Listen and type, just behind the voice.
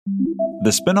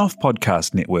The Spin-off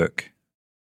Podcast Network.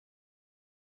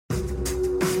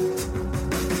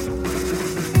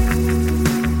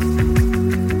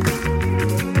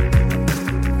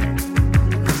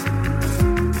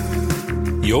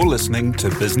 You're listening to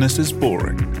Business is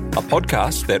Boring, a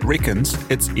podcast that reckons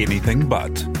it's anything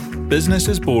but. Business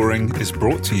is Boring is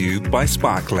brought to you by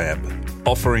SparkLab,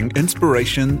 offering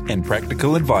inspiration and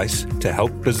practical advice to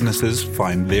help businesses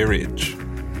find their edge.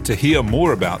 To hear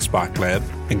more about SparkLab,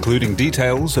 including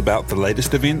details about the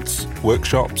latest events,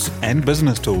 workshops, and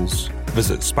business tools,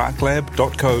 visit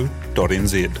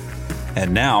sparklab.co.nz.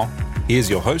 And now,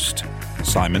 here's your host,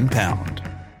 Simon Pound.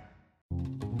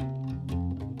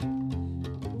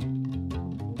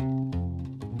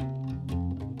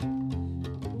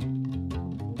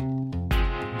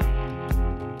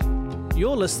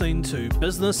 You're listening to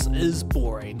Business is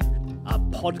Boring, a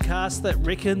podcast that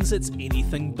reckons it's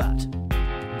anything but.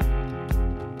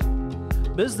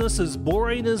 Business is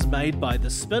Boring is made by The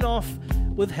Spin-off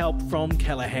with help from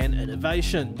Callaghan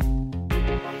Innovation.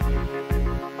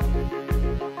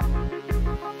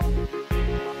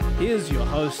 Here's your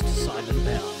host, Simon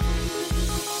Pound.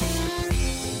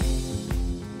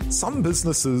 Some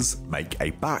businesses make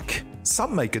a buck,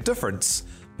 some make a difference,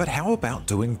 but how about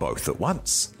doing both at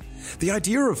once? The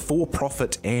idea of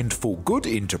for-profit and for-good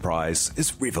enterprise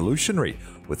is revolutionary,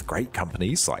 with great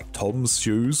companies like Tom's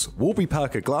Shoes, Warby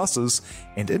Parker Glasses,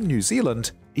 and in New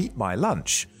Zealand, Eat My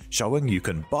Lunch, showing you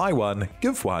can buy one,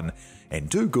 give one, and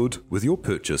do good with your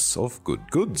purchase of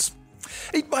good goods.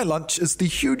 Eat My Lunch is the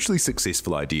hugely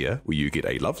successful idea where you get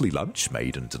a lovely lunch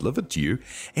made and delivered to you,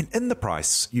 and in the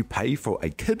price you pay for a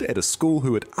kid at a school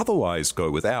who would otherwise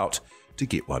go without to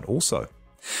get one also.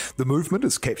 The movement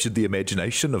has captured the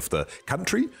imagination of the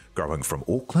country, growing from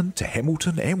Auckland to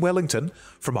Hamilton and Wellington,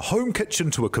 from a home kitchen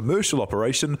to a commercial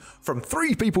operation, from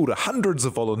 3 people to hundreds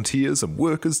of volunteers and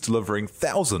workers delivering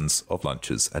thousands of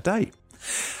lunches a day.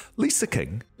 Lisa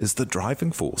King is the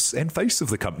driving force and face of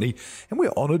the company, and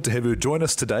we're honoured to have her join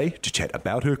us today to chat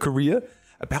about her career,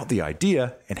 about the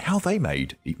idea, and how they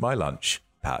made Eat My Lunch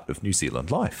part of New Zealand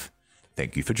life.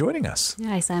 Thank you for joining us.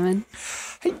 Hi, Simon.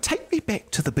 Hey, take me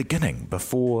back to the beginning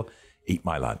before Eat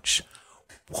My Lunch.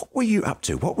 What were you up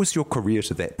to? What was your career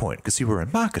to that point? Because you were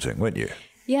in marketing, weren't you?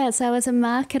 Yeah, so I was a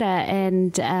marketer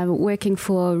and working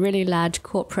for really large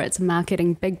corporates,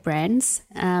 marketing big brands.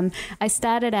 I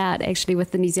started out actually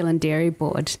with the New Zealand Dairy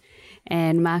Board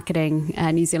and marketing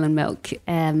New Zealand milk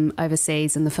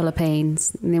overseas in the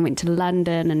Philippines, and then went to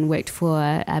London and worked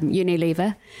for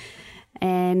Unilever.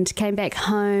 And came back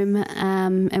home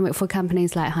and worked for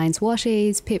companies like Heinz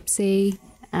Washies, Pepsi,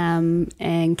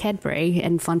 and Cadbury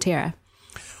and Fonterra.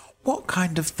 What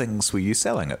kind of things were you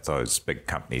selling at those big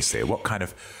companies there? What kind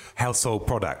of household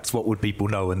products? What would people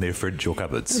know in their fridge or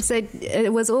cupboards? So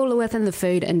it was all within the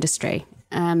food industry.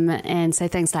 And so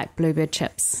things like Bluebird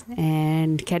chips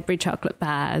and Cadbury chocolate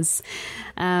bars.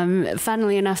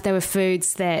 Funnily enough, they were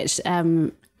foods that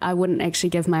I wouldn't actually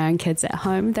give my own kids at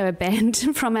home. They were banned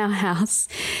from our house.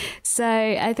 So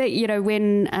I think,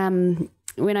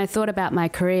 when I thought about my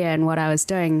career and what I was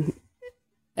doing,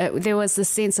 there was this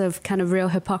sense of kind of real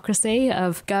hypocrisy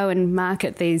of go and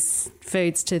market these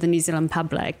foods to the New Zealand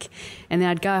public, and then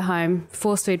I'd go home,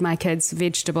 force feed my kids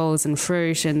vegetables and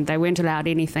fruit, and they weren't allowed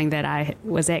anything that I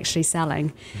was actually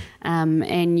selling.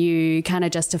 And you kind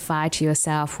of justify to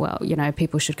yourself, well,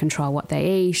 people should control what they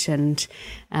eat, and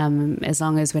as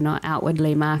long as we're not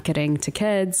outwardly marketing to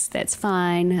kids, that's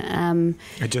fine.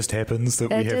 It just happens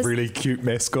that we have really cute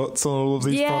mascots on all of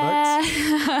these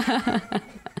products.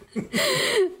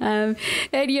 And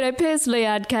personally,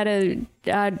 I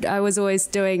was always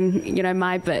doing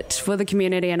my bit for the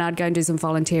community, and I'd go and do some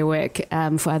volunteer work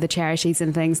for other charities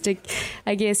and things to,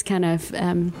 I guess, kind of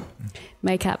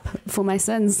make up for my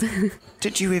sins.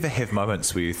 Did you ever have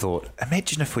moments where you thought,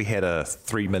 imagine if we had a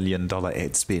 $3 million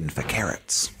ad spend for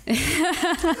carrots?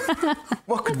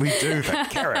 What could we do for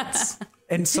carrots?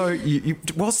 And so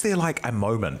was there like a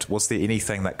moment, was there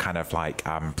anything that kind of like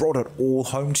brought it all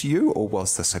home to you, or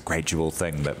was this a gradual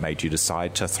thing that made you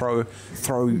decide to throw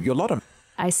your lot in?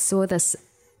 I saw this,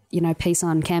 piece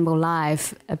on Campbell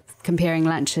Live comparing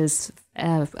lunches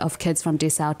of kids from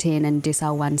Decile 10 and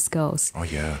Decile 1 schools. Oh,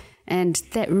 yeah. And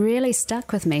that really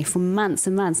stuck with me for months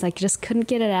and months. Like, I just couldn't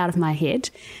get it out of my head.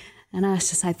 And I was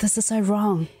just like, this is so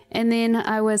wrong. And then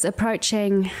I was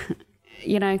approaching...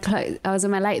 I was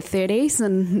in my late 30s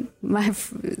and my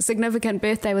significant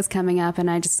birthday was coming up,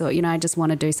 and I just thought, I just want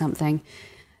to do something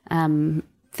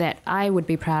that I would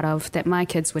be proud of, that my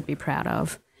kids would be proud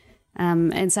of.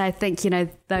 And so I think,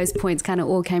 those points kind of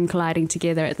all came colliding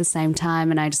together at the same time,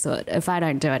 and I just thought, if I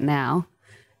don't do it now,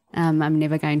 I'm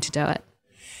never going to do it.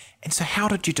 And so how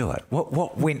did you do it?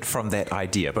 What went from that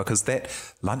idea? Because that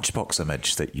lunchbox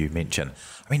image that you mentioned,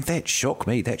 I mean, that shook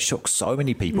me. That shook so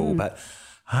many people, but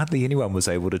hardly anyone was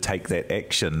able to take that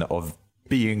action of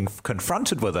being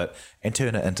confronted with it and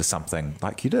turn it into something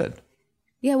like you did.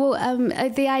 Yeah, well,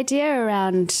 the idea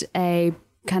around a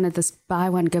kind of this buy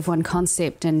one, give one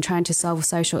concept and trying to solve a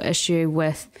social issue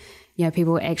with, you know,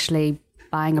 people actually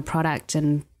buying a product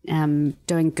and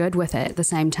doing good with it at the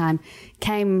same time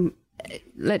came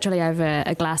literally over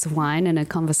a glass of wine and a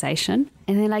conversation.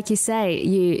 And then, like you say,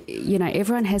 you know,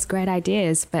 everyone has great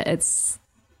ideas, but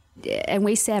and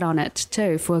we sat on it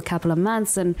too for a couple of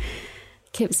months and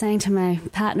kept saying to my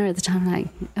partner at the time, like,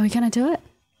 are we going to do it?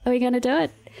 Are we going to do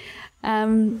it?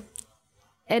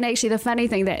 And actually the funny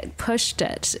thing that pushed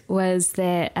it was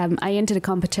that I entered a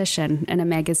competition in a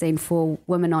magazine for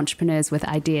women entrepreneurs with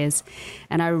ideas.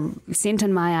 And I sent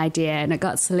in my idea and it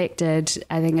got selected,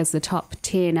 I think, as the top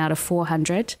 10 out of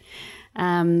 400.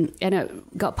 And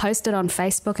it got posted on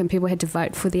Facebook and people had to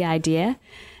vote for the idea.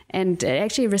 And it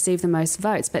actually received the most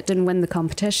votes, but didn't win the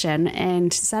competition.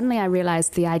 And suddenly I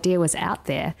realized the idea was out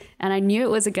there. And I knew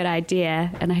it was a good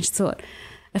idea. And I just thought,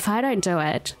 if I don't do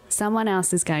it, someone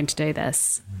else is going to do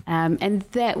this. And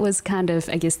that was kind of,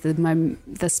 I guess,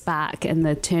 the spark and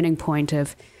the turning point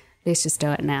of let's just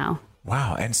do it now.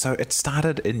 Wow. And so it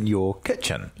started in your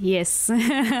kitchen. Yes.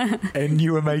 And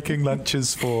you were making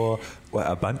lunches for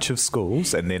a bunch of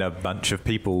schools and then a bunch of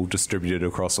people distributed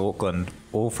across Auckland,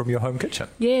 all from your home kitchen.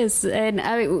 Yes. And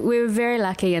we were very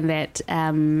lucky in that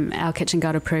our kitchen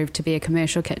got approved to be a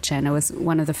commercial kitchen. It was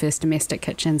one of the first domestic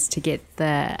kitchens to get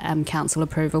the council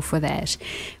approval for that,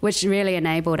 which really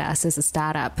enabled us as a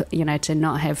startup, you know, to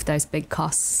not have those big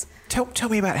costs. Tell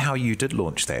me about how you did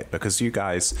launch that, because you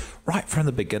guys, right from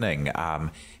the beginning,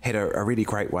 had a really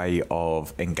great way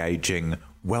of engaging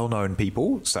well-known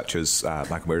people, such as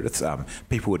Michael Meredith.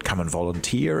 People would come and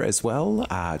volunteer as well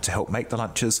to help make the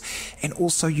lunches. And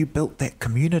also you built that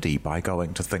community by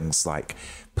going to things like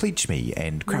Pledge Me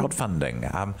and crowdfunding.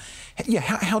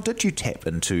 How did you tap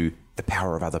into the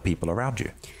power of other people around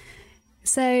you?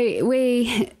 So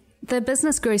the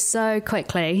business grew so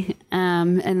quickly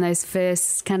in those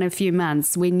first kind of few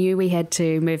months. We knew we had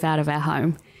to move out of our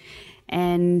home.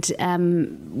 And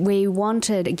we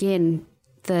wanted, again,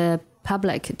 the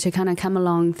public to kind of come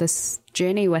along this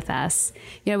journey with us.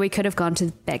 You know, we could have gone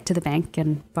back to the bank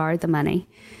and borrowed the money.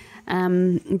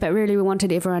 But really we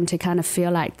wanted everyone to kind of feel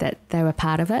like that they were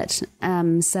part of it.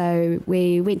 So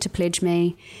we went to Pledge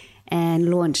Me and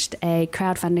launched a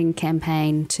crowdfunding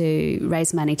campaign to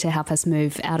raise money to help us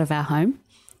move out of our home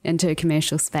into a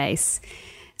commercial space.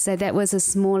 So that was a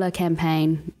smaller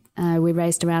campaign. We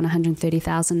raised around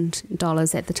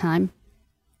 $130,000 at the time.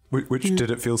 Which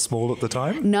did it feel small at the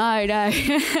time? No.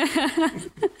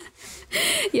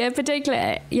 Yeah,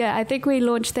 particularly. Yeah, I think we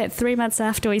launched that 3 months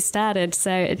after we started, so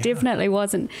it definitely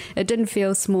wasn't. It didn't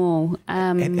feel small.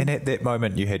 And at that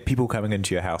moment, you had people coming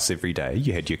into your house every day.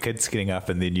 You had your kids getting up,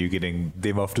 and then you getting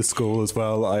them off to school as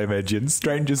well. I imagine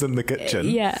strangers in the kitchen.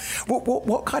 Yeah.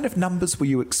 What kind of numbers were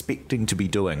you expecting to be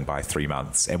doing by 3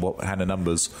 months, and what kind of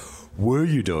numbers were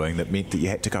you doing that meant that you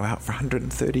had to go out for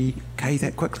 $130K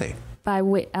that quickly? By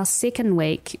our second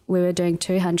week, we were doing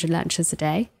 200 lunches a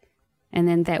day. And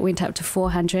then that went up to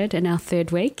 400 in our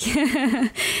third week.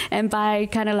 And by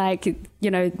kind of like,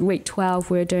 you know, week 12,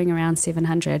 we were doing around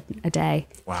 700 a day.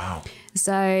 Wow.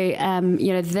 So,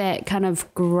 you know, that kind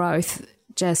of growth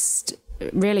just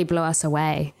really blew us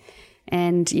away.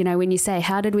 And, you know, when you say,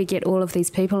 how did we get all of these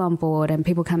people on board and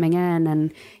people coming in?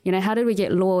 And, you know, how did we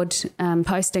get Lord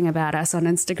posting about us on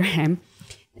Instagram?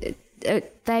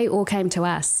 They all came to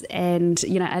us, and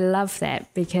you know, I love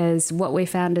that, because what we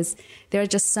found is there are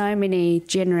just so many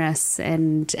generous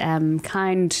and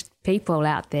kind people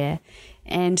out there,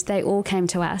 and they all came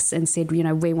to us and said, you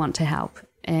know, we want to help.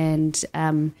 And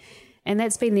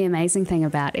that's been the amazing thing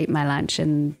about Eat My Lunch,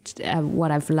 and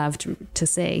what I've loved to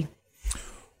see.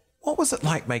 What was it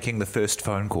like making the first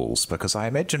phone calls? Because I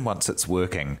imagine once it's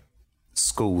working,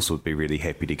 schools would be really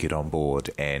happy to get on board,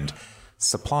 and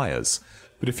suppliers.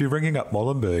 But if you're ringing up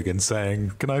Molenberg and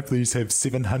saying, can I please have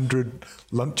 700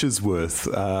 lunches worth,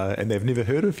 and they've never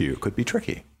heard of you, it could be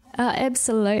tricky. Oh,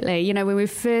 absolutely. You know, when we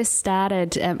first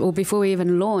started, or before we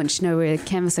even launched, you know, we were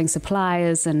canvassing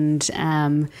suppliers and,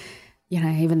 you know,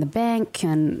 even the bank,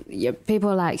 and people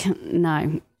are like,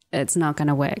 no, it's not going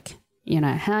to work. You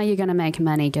know, how are you going to make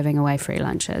money giving away free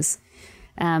lunches?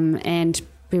 And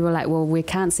people were like, well, we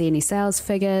can't see any sales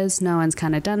figures. No one's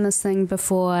kind of done this thing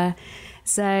before.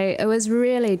 So it was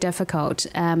really difficult.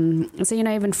 So, you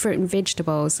know, even fruit and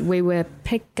vegetables, we were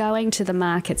going to the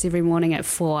markets every morning at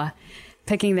 4,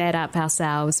 picking that up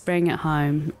ourselves, bringing it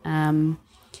home.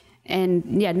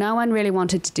 And yeah, no one really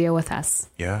wanted to deal with us.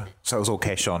 Yeah. So it was all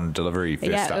cash on delivery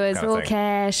first up, it was kind of all thing.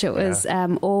 cash. It was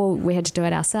all, we had to do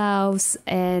it ourselves.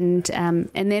 And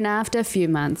then after a few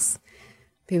months,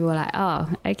 people were like, oh,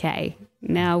 okay,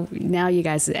 now you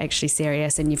guys are actually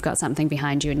serious and you've got something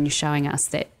behind you and you're showing us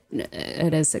that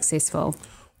it is successful.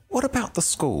 What about the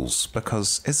schools?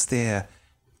 Because is there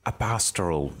a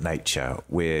pastoral nature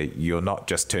where you're not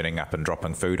just turning up and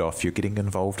dropping food off, you're getting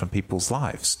involved in people's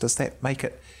lives? Does that make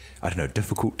it, I don't know,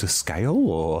 difficult to scale,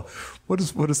 or what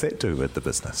does that do with the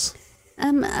business?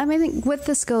 I mean, with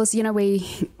the schools,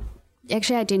 we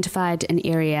actually identified an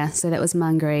area, so that was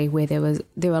Mangere, where there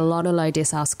were a lot of low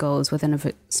decile schools within a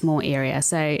small area.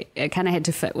 So it kind of had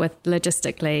to fit with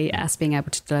logistically us being able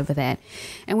to deliver that.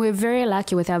 And we were very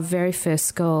lucky with our very first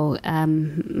school,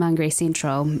 Mangere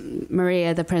Central.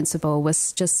 Maria, the principal,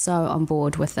 was just so on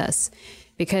board with this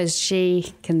because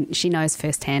she knows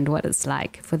firsthand what it's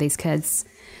like for these kids.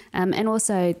 And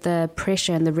also the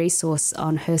pressure and the resource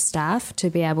on her staff to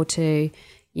be able to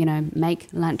make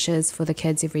lunches for the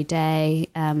kids every day.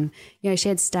 She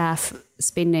had staff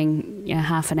spending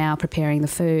half an hour preparing the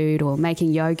food or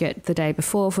making yogurt the day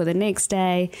before for the next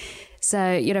day.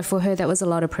 So, for her, that was a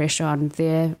lot of pressure on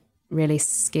their really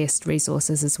scarce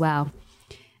resources as well.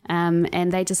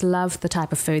 And they just love the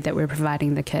type of food that we're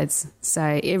providing the kids.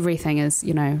 So everything is,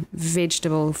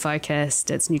 vegetable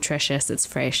focused, it's nutritious, it's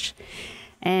fresh.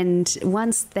 And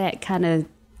once that kind of,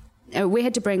 we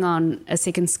had to bring on a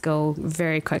second school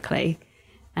very quickly.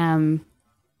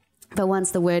 But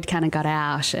once the word kind of got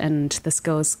out and the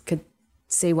schools could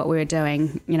see what we were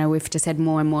doing, we've just had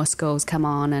more and more schools come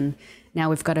on, and now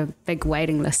we've got a big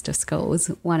waiting list of schools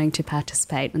wanting to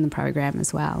participate in the program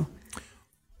as well.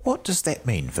 What does that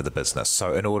mean for the business?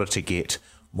 So in order to get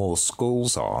more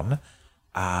schools on,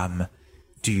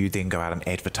 do you then go out and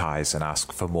advertise and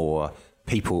ask for more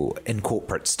people in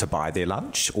corporates to buy their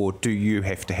lunch, or do you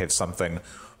have to have something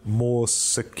more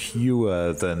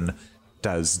secure than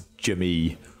does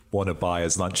Jimmy want to buy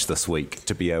his lunch this week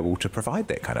to be able to provide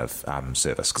that kind of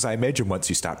service? Because I imagine once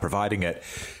you start providing it,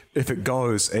 if it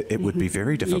goes, it would be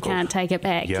very difficult. You can't take it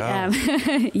back. Yeah.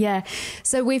 Yeah.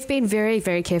 So we've been very,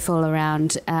 very careful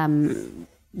around,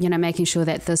 making sure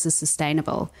that this is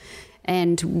sustainable.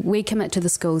 And we commit to the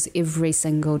schools every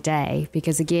single day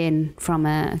because, again, from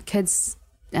a kid's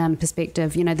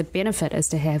perspective, the benefit is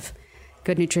to have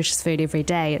good, nutritious food every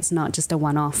day. It's not just a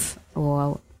one-off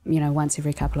or, once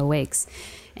every couple of weeks.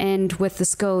 And with the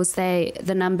schools,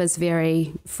 the numbers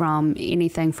vary from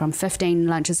anything from 15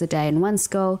 lunches a day in one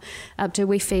school up to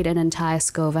we feed an entire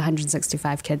school of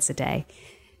 165 kids a day.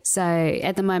 So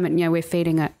at the moment, we're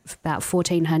feeding about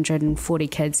 1,440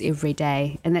 kids every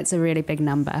day, and that's a really big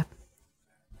number.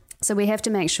 So we have to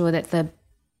make sure that the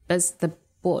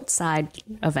bought side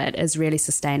of it is really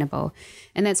sustainable.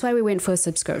 And that's why we went for a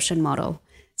subscription model.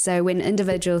 So when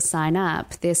individuals sign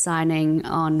up, they're signing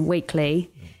on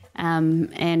weekly,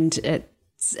 and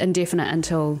it's indefinite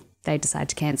until they decide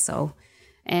to cancel.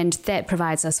 And that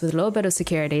provides us with a little bit of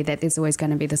security that there's always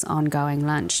going to be this ongoing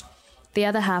lunch. The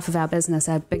other half of our business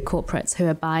are big corporates who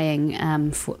are buying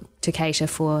to cater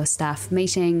for staff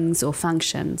meetings or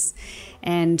functions.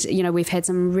 And, we've had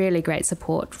some really great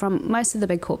support from most of the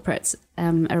big corporates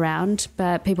around,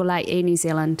 but people like Air New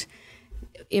Zealand,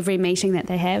 every meeting that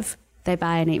they have, they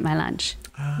buy and eat my lunch.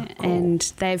 Cool.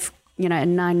 And they've,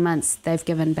 in 9 months, they've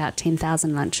given about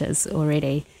 10,000 lunches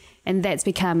already. And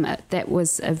that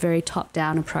was a very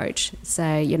top-down approach.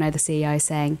 So, the CEO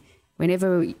saying,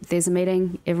 whenever there's a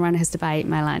meeting, everyone has to buy eat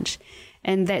my lunch.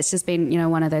 And that's just been,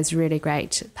 one of those really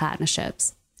great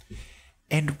partnerships.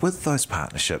 And with those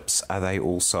partnerships, are they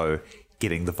also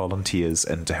getting the volunteers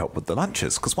in to help with the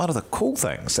lunches? Because one of the cool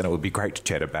things, and it would be great to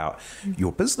chat about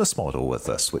your business model with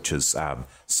this, which is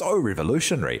so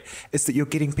revolutionary, is that you're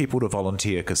getting people to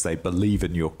volunteer because they believe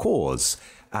in your cause.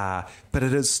 But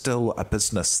it is still a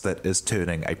business that is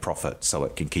turning a profit so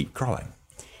it can keep growing.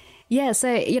 Yeah,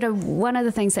 so, one of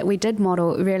the things that we did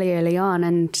model really early on,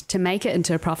 and to make it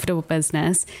into a profitable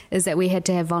business, is that we had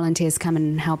to have volunteers come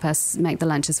and help us make the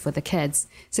lunches for the kids.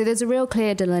 So there's a real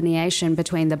clear delineation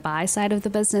between the buy side of the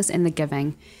business and the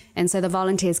giving. And so the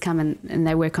volunteers come in and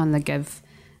they work on the give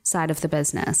side of the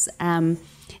business. And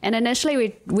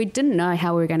initially we didn't know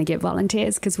how we were going to get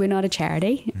volunteers because we're not a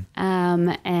charity.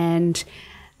 We're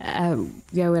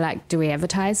like, do we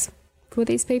advertise for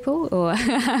these people? Or...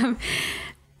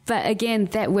 But again,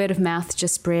 that word of mouth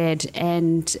just spread.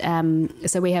 And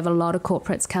so we have a lot of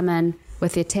corporates come in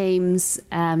with their teams.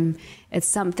 It's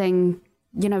something,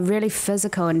 really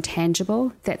physical and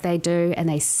tangible that they do, and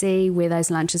they see where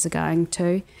those lunches are going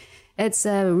to. it's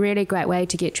a really great way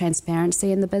to get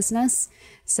transparency in the business.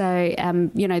 So,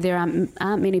 there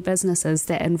aren't many businesses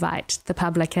that invite the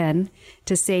public in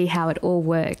to see how it all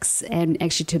works and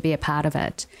actually to be a part of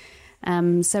it.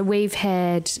 So we've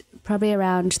had probably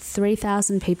around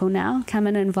 3,000 people now come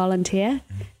in and volunteer.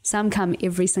 Some come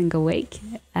every single week.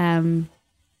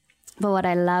 But what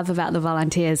I love about the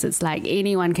volunteers, it's like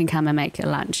anyone can come and make a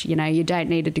lunch. You don't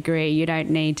need a degree, you don't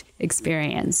need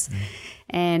experience.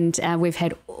 And we've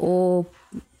had all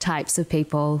types of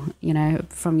people,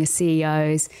 from your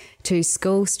CEOs to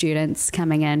school students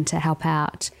coming in to help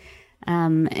out.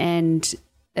 And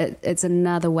it's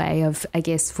another way of, I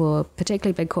guess, for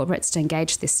particularly big corporates to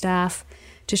engage their staff,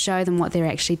 to show them what they're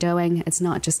actually doing. It's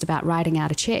not just about writing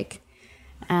out a check.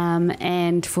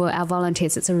 And for our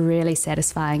volunteers, it's a really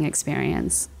satisfying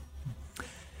experience.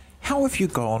 How have you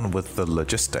gone with the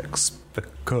logistics?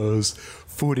 Because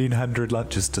 1,400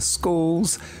 lunches to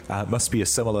schools, must be a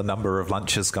similar number of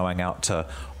lunches going out to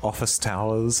office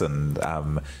towers and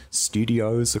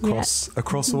studios across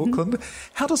Auckland.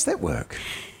 How does that work?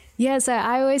 Yeah, so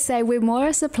I always say we're more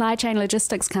a supply chain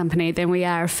logistics company than we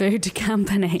are a food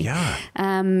company. Yeah.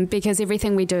 Because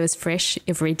everything we do is fresh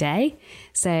every day.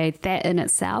 So that in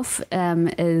itself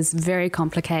is very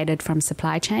complicated from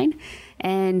supply chain.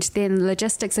 And then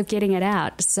logistics of getting it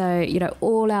out. So,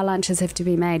 all our lunches have to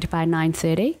be made by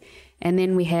 9:30. And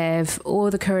then we have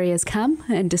all the couriers come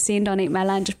and descend on Eat My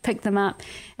Lunch, pick them up,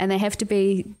 and they have to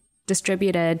be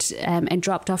distributed and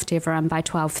dropped off to everyone by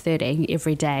 12:30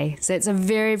 every day. So it's a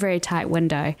very, very tight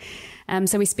window.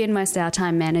 So we spend most of our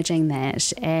time managing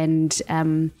that. And,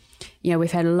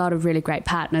 we've had a lot of really great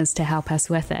partners to help us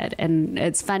with it. And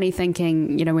it's funny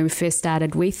thinking, when we first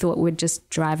started, we thought we'd just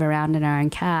drive around in our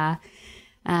own car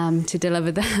to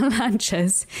deliver the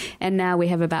lunches. And now we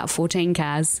have about 14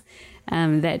 cars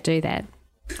that do that.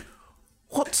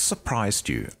 What surprised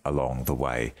you along the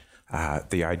way?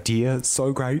 The idea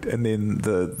so great, and then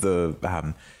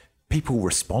the people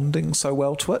responding so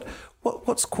well to it.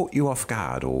 What's caught you off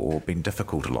guard or been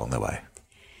difficult along the way?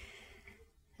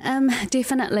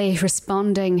 Definitely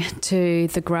responding to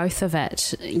the growth of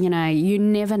it. You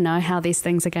never know how these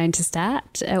things are going to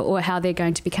start or how they're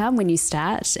going to become when you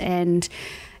start. And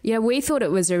we thought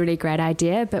it was a really great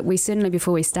idea, but we certainly,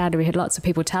 before we started, we had lots of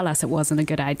people tell us it wasn't a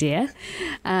good idea.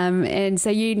 And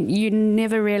so you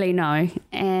never really know.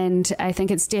 And I think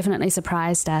it's definitely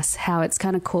surprised us how it's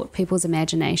kind of caught people's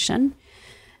imagination.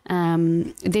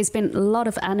 There's been a lot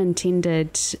of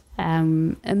unintended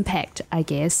impact, I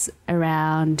guess,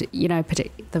 around,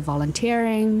 the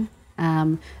volunteering,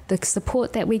 the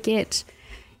support that we get.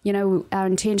 Our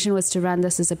intention was to run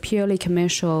this as a purely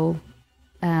commercial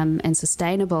and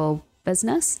sustainable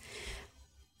business,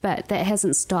 but that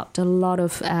hasn't stopped a lot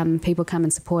of people come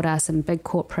and support us, and big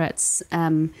corporates,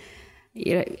 and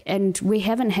we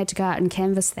haven't had to go out and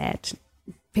canvass that.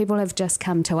 People have just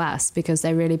come to us because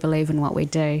they really believe in what we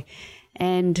do.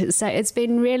 And so it's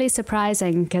been really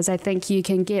surprising, because I think you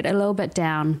can get a little bit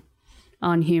down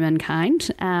on humankind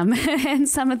and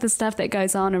some of the stuff that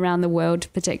goes on around the world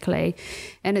particularly.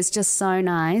 And it's just so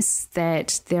nice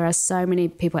that there are so many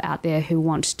people out there who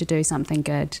want to do something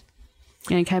good.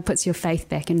 It kind of puts your faith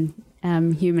back in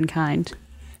humankind.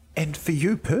 And for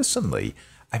you personally,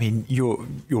 I mean, you're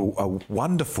a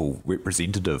wonderful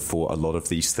representative for a lot of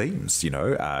these themes,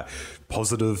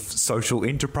 positive social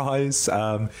enterprise,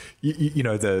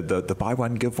 the buy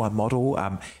one, give one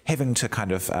model, having to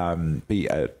kind of be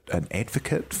an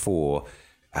advocate for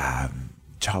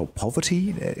child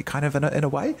poverty, kind of in a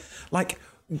way. Like,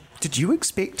 did you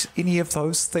expect any of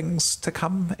those things to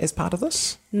come as part of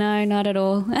this? No, not at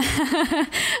all.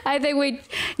 I think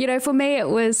for me, it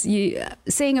was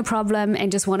seeing a problem and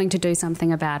just wanting to do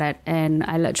something about it. And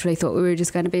I literally thought we were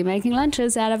just going to be making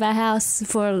lunches out of our house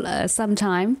for some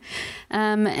time.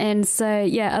 And so,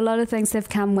 a lot of things have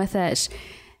come with it.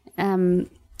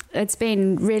 It's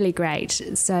been really great.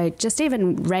 So just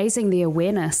even raising the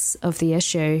awareness of the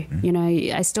issue,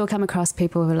 I still come across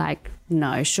people who are like,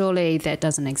 no, surely that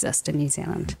doesn't exist in New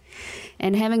Zealand.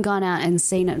 And having gone out and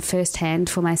seen it firsthand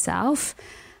for myself,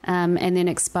 and then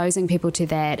exposing people to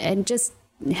that, and just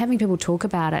having people talk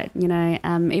about it,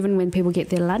 even when people get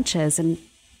their lunches, and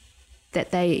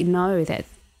that they know that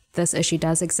this issue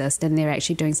does exist and they're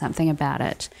actually doing something about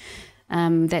it.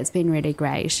 That's been really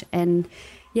great. And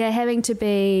having to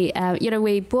be,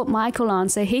 we brought Michael on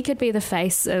so he could be the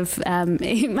face of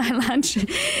Eat My Lunch,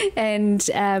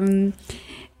 and,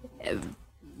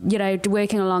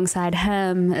 working alongside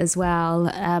him as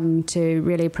well to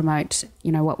really promote,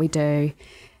 what we do.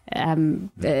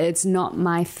 It's not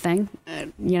my thing.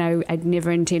 I'd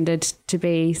never intended to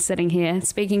be sitting here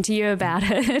speaking to you about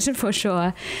it for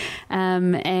sure.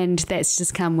 And that's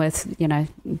just come with,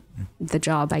 the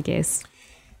job, I guess.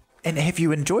 And have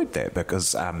you enjoyed that?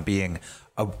 Because being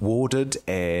awarded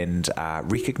and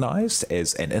recognised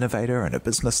as an innovator and a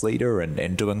business leader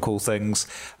and doing cool things.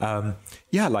 Some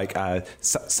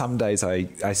days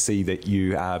I see that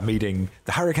you are meeting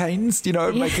the Hurricanes,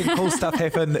 making cool stuff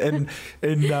happen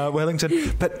in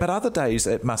Wellington. But other days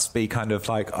it must be kind of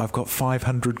like I've got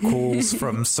 500 calls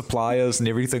from suppliers and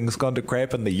everything's gone to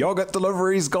crap and the yogurt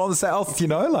delivery's gone south,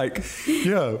 How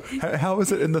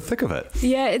is it in the thick of it?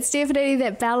 Yeah, it's definitely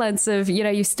that balance of,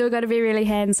 you've still got to be really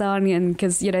hands-on and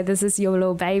because, this is your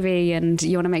little baby and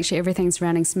you want to make sure everything's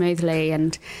running smoothly.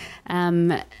 And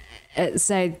there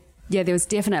was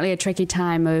definitely a tricky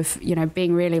time of,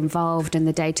 being really involved in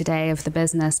the day-to-day of the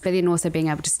business, but then also being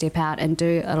able to step out and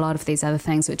do a lot of these other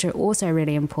things, which are also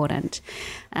really important.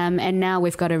 And now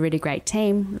we've got a really great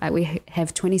team. Like we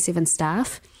have 27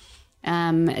 staff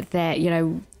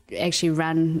that, actually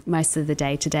run most of the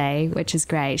day-to-day, which is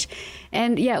great.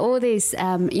 And, all these,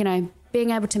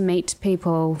 being able to meet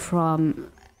people from,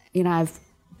 I've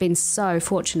been so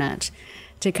fortunate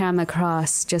to come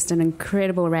across just an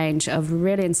incredible range of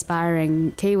really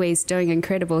inspiring Kiwis doing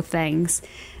incredible things.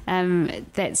 I've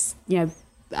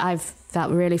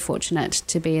felt really fortunate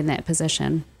to be in that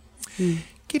position.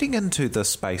 Getting into the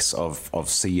space of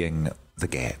seeing the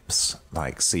gaps,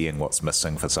 like seeing what's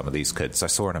missing for some of these kids. I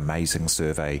saw an amazing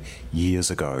survey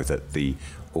years ago that the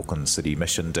Auckland City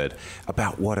Mission did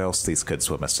about what else these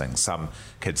kids were missing. Some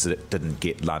kids that didn't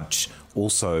get lunch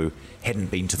also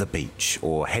hadn't been to the beach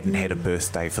or hadn't had a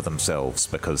birthday for themselves,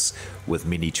 because with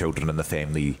many children in the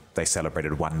family, they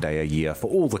celebrated one day a year for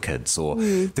all the kids. Or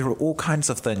there are all kinds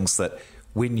of things that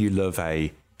when you live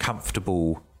a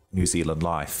comfortable New Zealand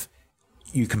life,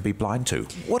 you can be blind to.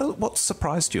 What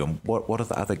surprised you, and what are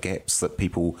the other gaps that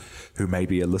people who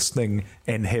maybe are listening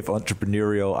and have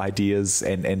entrepreneurial ideas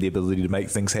and the ability to make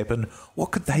things happen,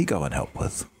 what could they go and help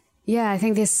with? Yeah, I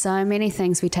think there's so many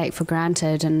things we take for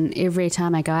granted, and every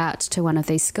time I go out to one of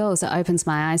these schools, it opens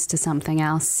my eyes to something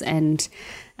else. And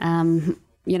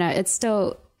it's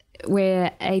still,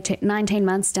 we're 19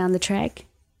 months down the track.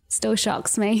 Still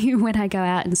shocks me when I go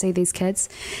out and see these kids.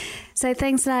 So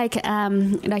things like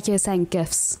you were saying,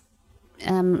 gifts.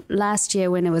 Last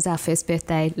year when it was our first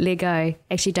birthday, Lego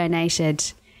actually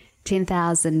donated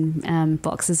 10,000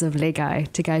 boxes of Lego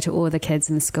to go to all the kids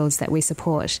in the schools that we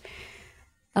support.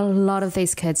 A lot of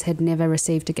these kids had never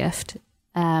received a gift,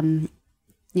 and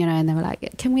they were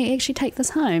like, can we actually take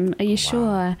this home? Are you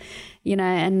sure?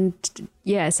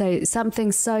 So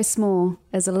something so small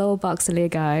as a little box of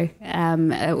Lego,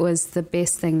 it was the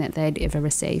best thing that they'd ever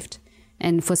received.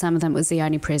 And for some of them, it was the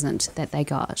only present that they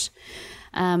got.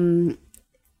 Things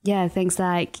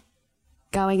like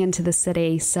going into the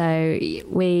city. So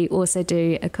we also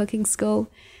do a cooking school,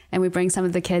 and we bring some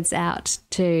of the kids out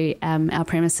to our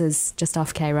premises just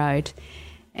off K Road.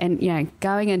 And,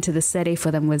 going into the city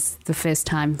for them was the first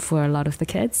time for a lot of the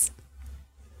kids.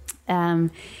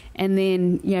 And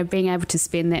then, being able to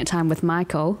spend that time with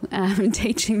Michael,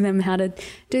 teaching them how to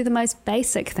do the most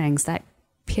basic things like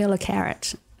peel a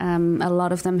carrot. A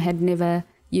lot of them had never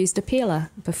used a peeler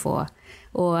before,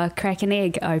 or crack an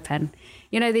egg open.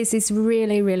 There's these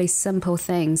really, really simple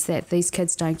things that these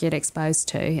kids don't get exposed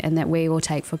to and that we all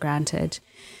take for granted.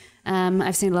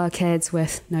 I've seen a lot of kids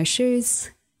with no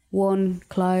shoes, worn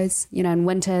clothes. In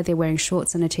winter they're wearing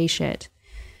shorts and a t-shirt.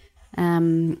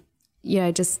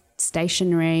 Just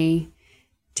stationery,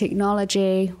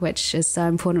 technology, which is so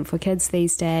important for kids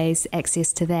these days,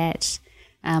 access to that,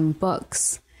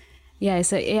 books.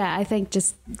 I think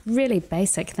just really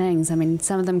basic things. I mean,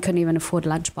 some of them couldn't even afford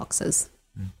lunch boxes.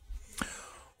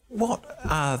 What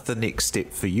are the next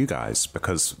step for you guys?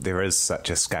 Because there is such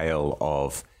a scale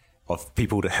of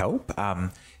people to help.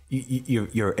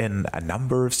 You're in a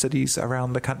number of cities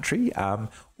around the country.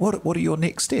 What are your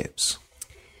next steps?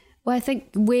 Well, I think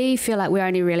we feel like we're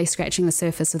only really scratching the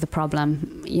surface of the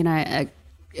problem.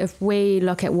 If we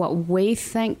look at what we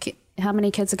think, how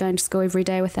many kids are going to school every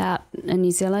day without in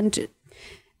New Zealand,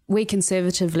 we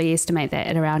conservatively estimate that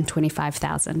at around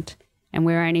 25,000, and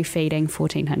we're only feeding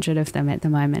 1,400 of them at the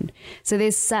moment. So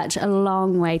there's such a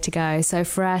long way to go. So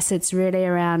for us, it's really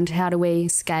around how do we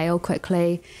scale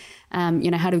quickly, how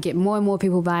do we get more and more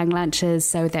people buying lunches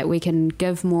so that we can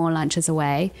give more lunches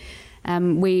away.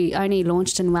 We only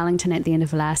launched in Wellington at the end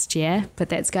of last year, but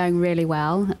that's going really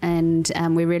well, and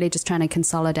we're really just trying to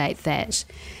consolidate that.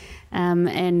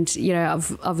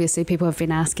 Obviously people have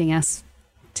been asking us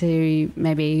to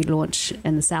maybe launch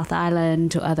in the South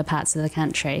Island or other parts of the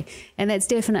country. And that's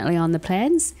definitely on the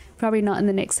plans, probably not in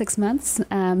the next 6 months.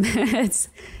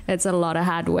 It's a lot of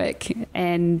hard work,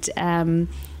 and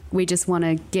we just want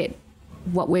to get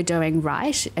what we're doing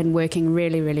right and working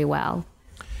really, really well.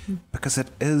 Because it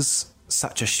is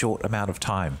such a short amount of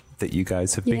time that you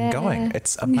guys have been going.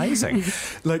 It's amazing.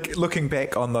 Like looking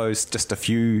back on those just a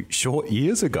few short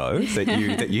years ago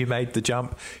that you made the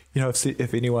jump,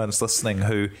 if anyone's listening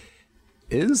who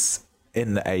is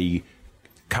in a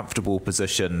comfortable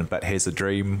position but has a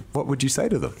dream, what would you say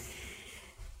to them?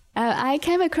 I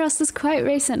came across this quote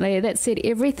recently that said,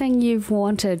 everything you've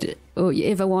wanted or you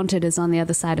ever wanted is on the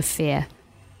other side of fear.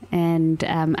 And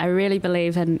I really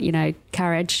believe in,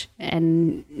 courage,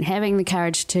 and having the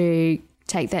courage to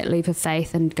take that leap of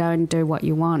faith and go and do what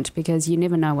you want, because you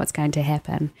never know what's going to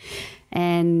happen.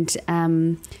 And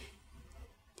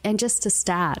just to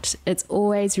start, it's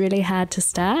always really hard to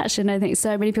start. And I think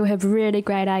so many people have really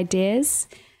great ideas,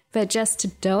 but just to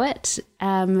do it,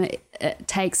 it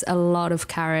takes a lot of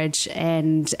courage,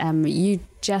 and you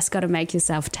just got to make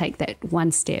yourself take that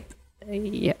one step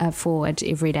forward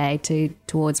every day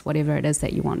towards whatever it is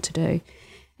that you want to do.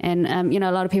 And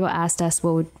a lot of people asked us,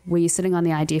 well, were you sitting on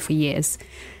the idea for years?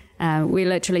 We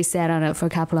literally sat on it for a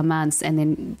couple of months, and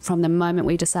then from the moment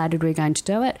we decided we were going to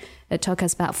do it, it took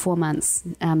us about 4 months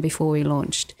before we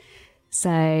launched.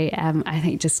 So I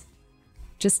think just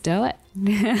do it.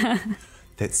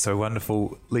 That's so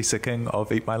wonderful. Lisa King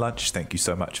of Eat My Lunch, thank you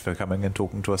so much for coming and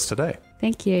talking to us today.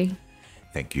 Thank you.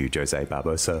 Thank you, Jose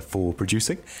Barbosa, for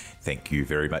producing. Thank you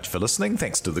very much for listening.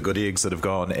 Thanks to the good eggs that have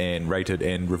gone and rated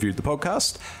and reviewed the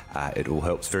podcast. It all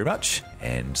helps very much,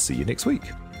 and see you next week.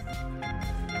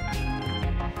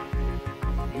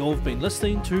 You've been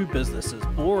listening to Business is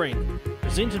Boring,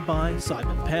 presented by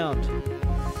Simon Pound.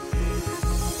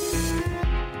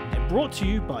 And brought to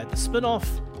you by The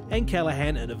Spin-Off and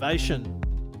Callaghan Innovation.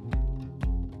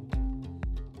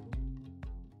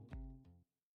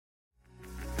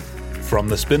 From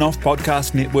the Spin-Off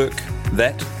Podcast Network,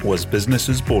 that was Business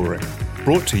is Boring,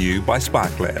 brought to you by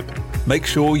SparkLab. Make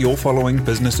sure you're following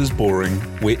Business is Boring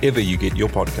wherever you get your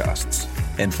podcasts.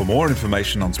 And for more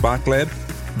information on SparkLab,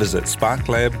 visit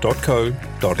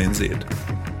sparklab.co.nz.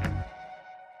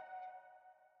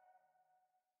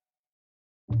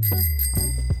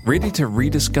 Ready to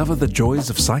rediscover the joys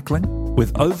of cycling?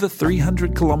 With over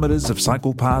 300 kilometres of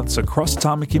cycle paths across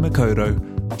Tamaki Makaurau,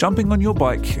 jumping on your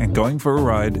bike and going for a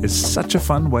ride is such a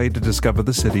fun way to discover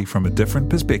the city from a different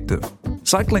perspective.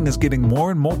 Cycling is getting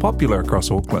more and more popular across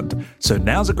Auckland, so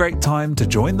now's a great time to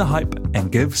join the hype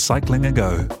and give cycling a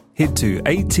go. Head to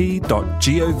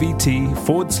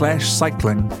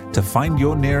at.govt/cycling to find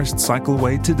your nearest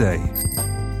cycleway today.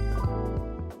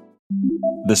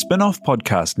 The Spin-Off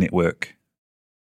Podcast Network.